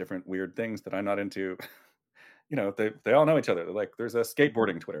different weird things that I'm not into, they all know each other. Like there's a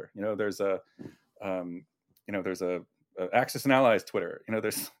skateboarding Twitter, there's a there's a Axis and Allies Twitter,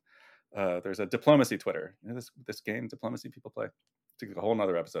 there's a diplomacy Twitter, this game diplomacy people play. It's a whole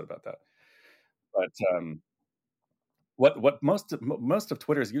nother episode about that. But what most of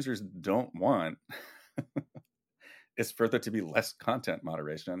Twitter's users don't want is for there to be less content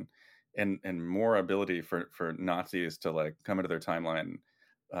moderation and more ability for Nazis to like come into their timeline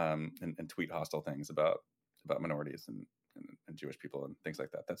and tweet hostile things about minorities and Jewish people and things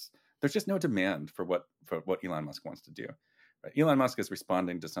like that. There's just no demand for what Elon Musk wants to do. Right? Elon Musk is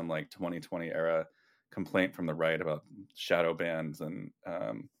responding to some like 2020 era complaint from the right about shadow bans and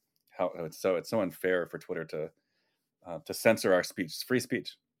how it's so unfair for Twitter to censor our speech, free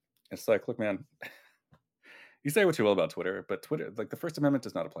speech. It's like, look, man, you say what you will about Twitter, but Twitter, like the First Amendment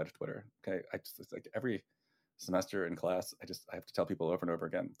does not apply to Twitter. Okay. It's like every semester in class, I have to tell people over and over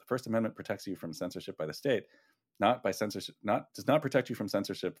again, the First Amendment protects you from censorship by the state, not by censorship, does not protect you from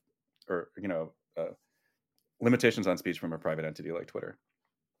censorship or, limitations on speech from a private entity like Twitter.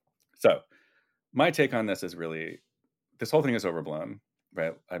 So my take on this is really, this whole thing is overblown,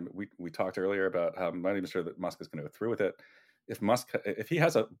 right? We talked earlier about how I'm not even sure that Musk is going to go through with it. If he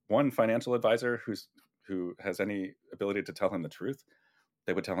has one financial advisor who has any ability to tell him the truth,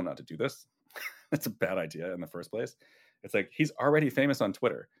 they would tell him not to do this. That's a bad idea in the first place. It's like, he's already famous on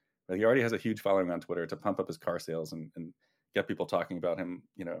Twitter. Right? He already has a huge following on Twitter to pump up his car sales and get people talking about him,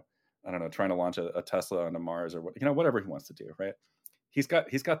 I don't know, trying to launch a Tesla onto Mars or whatever he wants to do, right? He's got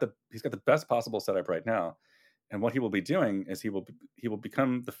the best possible setup right now. And what he will be doing is he will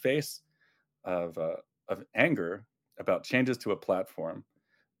become the face of anger about changes to a platform.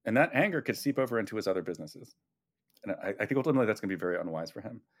 And that anger could seep over into his other businesses. And I think ultimately that's going to be very unwise for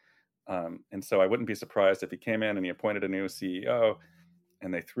him. And so I wouldn't be surprised if he came in and he appointed a new CEO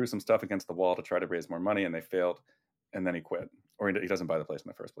and they threw some stuff against the wall to try to raise more money and they failed, and then he quit, or he doesn't buy the place in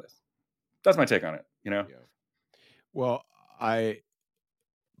the first place. That's my take on it, Yeah. Well,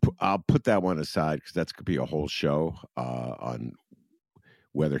 I'll put that one aside because that's could be a whole show on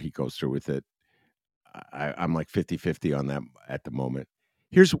whether he goes through with it. I'm like 50-50 on that at the moment.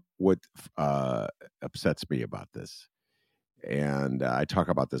 Here's what upsets me about this. And I talk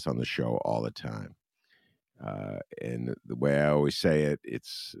about this on the show all the time. And the way I always say it,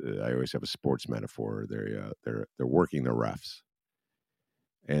 I always have a sports metaphor. They're working the refs.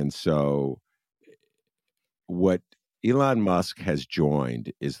 And so what Elon Musk has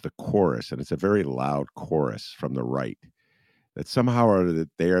joined is the chorus, and it's a very loud chorus from the right, that somehow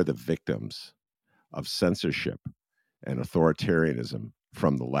they are the victims of censorship and authoritarianism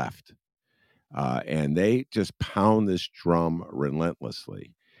from the left. And they just pound this drum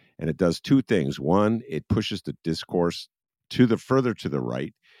relentlessly. And it does two things. One, it pushes the discourse further to the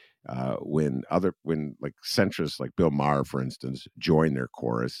right. When like centrists like Bill Maher, for instance, join their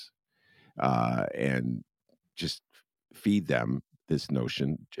chorus and just feed them this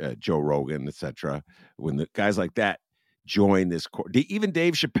notion, Joe Rogan, etc. When the guys like that join this even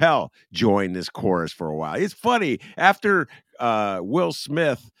Dave Chappelle joined this chorus for a while. It's funny, after Will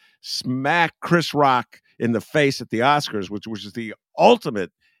Smith smacked Chris Rock in the face at the Oscars, which is the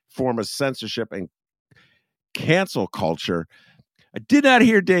ultimate form of censorship and cancel culture, I did not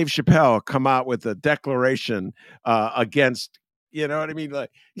hear Dave Chappelle come out with a declaration against, you know what I mean?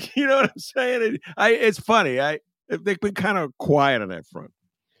 Like, you know what I'm saying? It's funny. They've been kind of quiet on that front.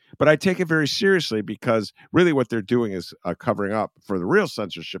 But I take it very seriously because really what they're doing is covering up for the real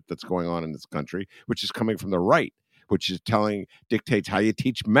censorship that's going on in this country, which is coming from the right, which is dictates how you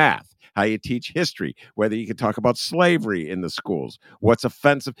teach math, how you teach history, whether you can talk about slavery in the schools, what's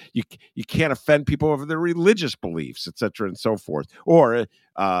offensive. You can't offend people over their religious beliefs, et cetera, and so forth. Or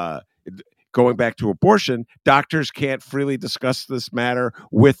going back to abortion, doctors can't freely discuss this matter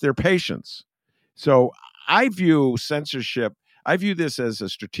with their patients. So I view censorship, I view this as a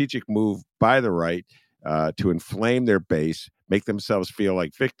strategic move by the right to inflame their base, make themselves feel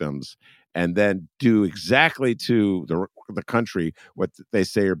like victims, and then do exactly to the country what they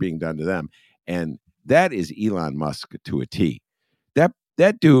say are being done to them. And that is Elon Musk to a T.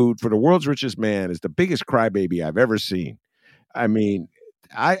 That dude, for the world's richest man, is the biggest crybaby I've ever seen. I mean,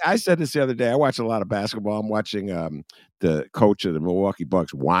 I said this the other day. I watch a lot of basketball. I'm watching the coach of the Milwaukee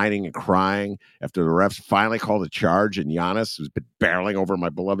Bucks whining and crying after the refs finally called a charge, and Giannis, who's been barreling over my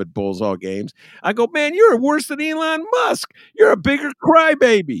beloved Bulls all games. I go, man, you're worse than Elon Musk. You're a bigger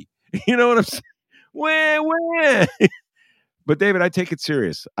crybaby. You know what I'm saying? Wah. But David, I take it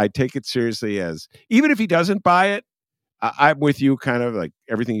serious. I take it seriously as, even if he doesn't buy it, I'm with you. Kind of like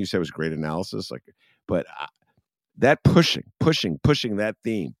everything you said was great analysis. But that pushing that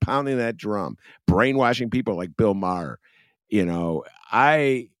theme, pounding that drum, brainwashing people like Bill Maher,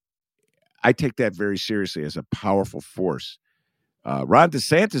 I take that very seriously as a powerful force. Ron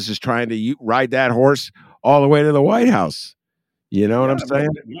DeSantis is trying to ride that horse all the way to the White House. You know what I'm saying?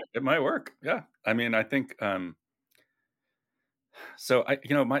 It might work. Yeah. I mean, I think, so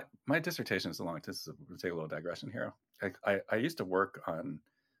my dissertation is this will take a little digression here. I used to work on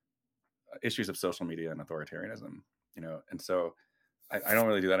issues of social media and authoritarianism, and so I don't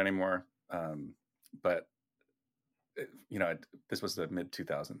really do that anymore. But this was the mid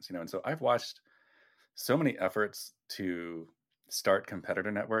 2000s, and so I've watched so many efforts to start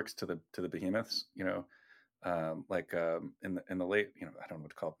competitor networks to the behemoths, in the late, I don't know what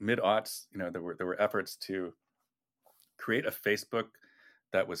to call it, mid aughts, there were efforts to create a Facebook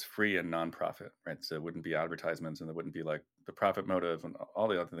that was free and nonprofit, right? So it wouldn't be advertisements, and there wouldn't be like the profit motive and all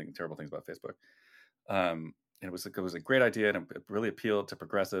the other terrible things about Facebook. And it was a great idea, and it really appealed to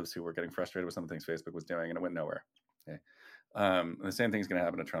progressives who were getting frustrated with some of the things Facebook was doing, and it went nowhere. Okay. And the same thing is going to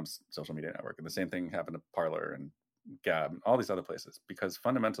happen to Trump's social media network, and the same thing happened to Parler and Gab and all these other places, because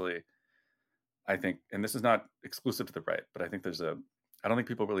fundamentally, I think, and this is not exclusive to the right, but I think I don't think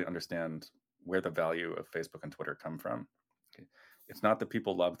people really understand where the value of Facebook and Twitter come from. Okay. It's not that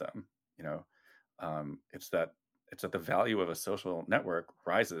people love them, it's that the value of a social network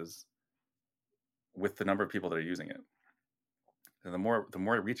rises with the number of people that are using it. And the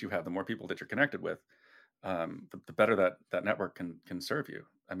more reach you have, the more people that you're connected with, the better that network can serve you.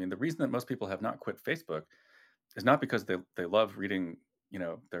 I mean, the reason that most people have not quit Facebook is not because they love reading,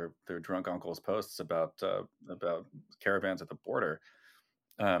 their drunk uncle's posts about caravans at the border.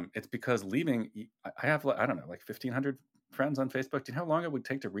 It's because leaving, I have, I don't know, like 1,500 friends on Facebook. Do you know how long it would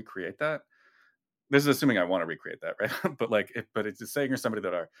take to recreate that? This is assuming I want to recreate that, right? but it's just saying you're somebody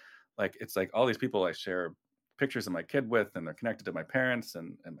that are like, it's like all these people I share pictures of my kid with, and they're connected to my parents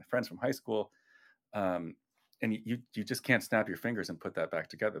and my friends from high school. And you just can't snap your fingers and put that back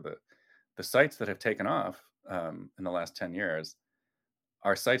together. The sites that have taken off in the last 10 years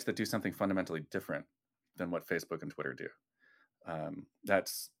are sites that do something fundamentally different than what Facebook and Twitter do.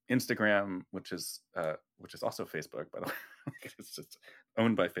 That's Instagram, which is also Facebook, by the way. It's just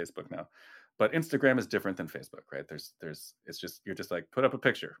owned by Facebook now. But Instagram is different than Facebook, right? You're just like, put up a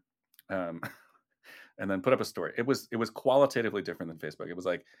picture, and then put up a story. It was qualitatively different than Facebook. It was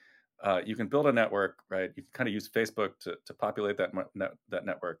like, you can build a network, right? You can kind of use Facebook to populate that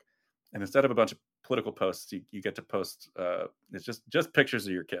network, and instead of a bunch of political posts, you get to post it's just pictures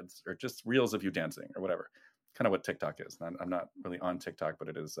of your kids, or just reels of you dancing, or whatever. Kind of what TikTok is. I'm not really on TikTok, but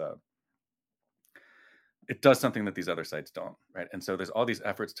it is. It does something that these other sites don't, right? And so there's all these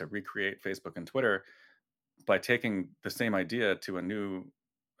efforts to recreate Facebook and Twitter by taking the same idea to a new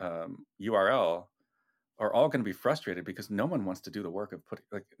URL, are all going to be frustrated because no one wants to do the work of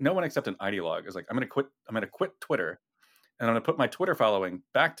no one except an ideologue is like, I'm going to quit Twitter, and I'm going to put my Twitter following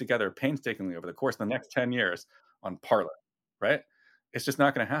back together painstakingly over the course of the next 10 years on Parler, right? It's just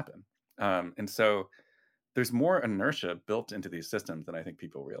not going to happen. And so there's more inertia built into these systems than I think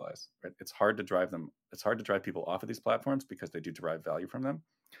people realize, right? It's hard to drive people off of these platforms because they do derive value from them.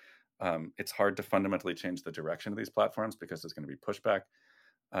 It's hard to fundamentally change the direction of these platforms because there's going to be pushback.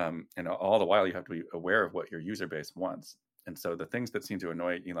 And all the while, you have to be aware of what your user base wants. And so the things that seem to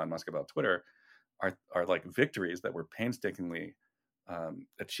annoy Elon Musk about Twitter are like victories that were painstakingly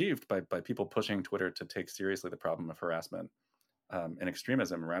achieved by people pushing Twitter to take seriously the problem of harassment and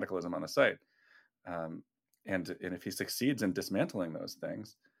extremism and radicalism on the site. And if he succeeds in dismantling those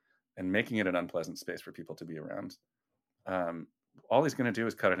things and making it an unpleasant space for people to be around, all he's going to do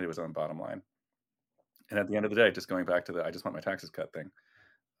is cut into his own bottom line. And at the end of the day, just going back to the I just want my taxes cut thing,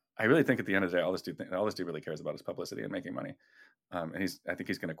 I really think at the end of the day, all this dude really cares about is publicity and making money. And I think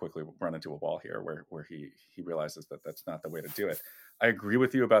he's going to quickly run into a wall here where he realizes that that's not the way to do it. I agree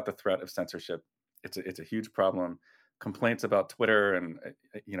with you about the threat of censorship. It's a huge problem. Complaints about Twitter and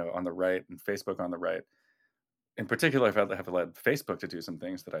on the right, and Facebook on the right, in particular, have led Facebook to do some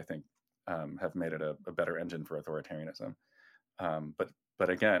things that I think have made it a better engine for authoritarianism. But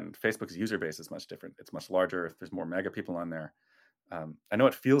again, Facebook's user base is much different. It's much larger. There's more MAGA people on there. I know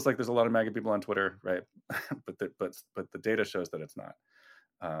it feels like there's a lot of MAGA people on Twitter, right? but the data shows that it's not.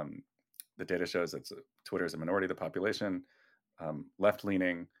 The data shows that Twitter is a minority of the population,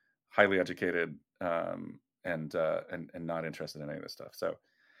 left-leaning, highly educated, and not interested in any of this stuff. So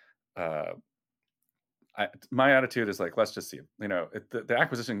my attitude is like, let's just see. The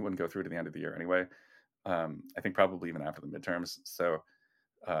acquisition wouldn't go through to the end of the year anyway. I think probably even after the midterms. So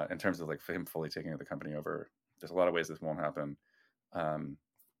in terms of like him fully taking the company over, there's a lot of ways this won't happen.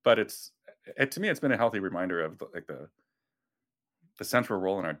 but to me, it's been a healthy reminder of the central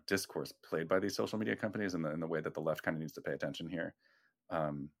role in our discourse played by these social media companies, and the way that the left kind of needs to pay attention here.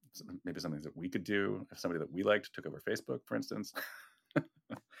 Maybe something that we could do if somebody that we liked took over Facebook, for instance.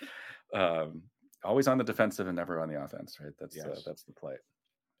 Always on the defensive and never on the offense, right? That's the play.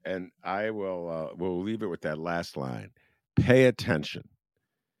 And I will leave it with that last line: pay attention.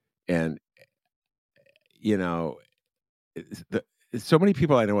 And so many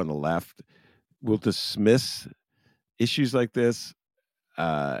people I know on the left will dismiss issues like this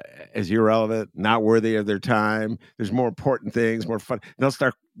as irrelevant, not worthy of their time. There's more important things, more fun. And they'll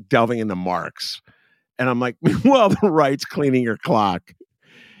start delving into Marx. And I'm like, well, the right's cleaning your clock.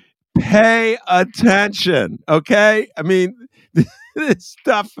 Pay attention, okay? I mean, this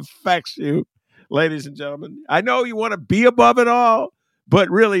stuff affects you, ladies and gentlemen. I know you want to be above it all, but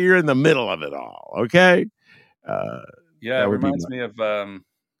really you're in the middle of it all, okay? It reminds me of the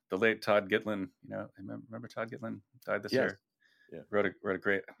late Todd Gitlin. Remember Todd Gitlin died this year? Yeah. Wrote a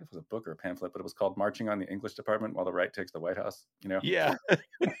great, I don't know if it was a book or a pamphlet, but it was called "Marching on the English Department While the Right Takes the White House." Yeah.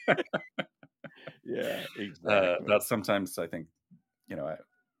 Yeah, exactly. That's sometimes, I think,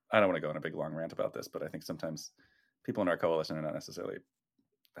 I don't want to go on a big long rant about this, but I think sometimes people in our coalition are not necessarily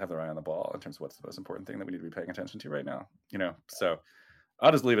have their eye on the ball in terms of what's the most important thing that we need to be paying attention to right now. So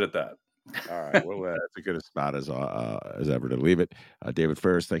I'll just leave it at that. All right. Well, that's a good spot as ever to leave it. David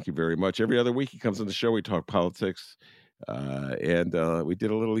Faris, thank you very much. Every other week he comes on the show. We talk politics, and we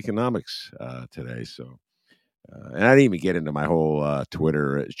did a little economics today. So, and I didn't even get into my whole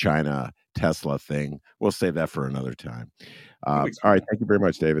Twitter, China, Tesla thing. We'll save that for another time. All right. Thank you very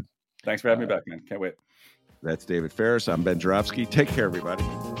much, David. Thanks for having me back, man. Can't wait. That's David Faris. I'm Ben Jarofsky. Take care, everybody.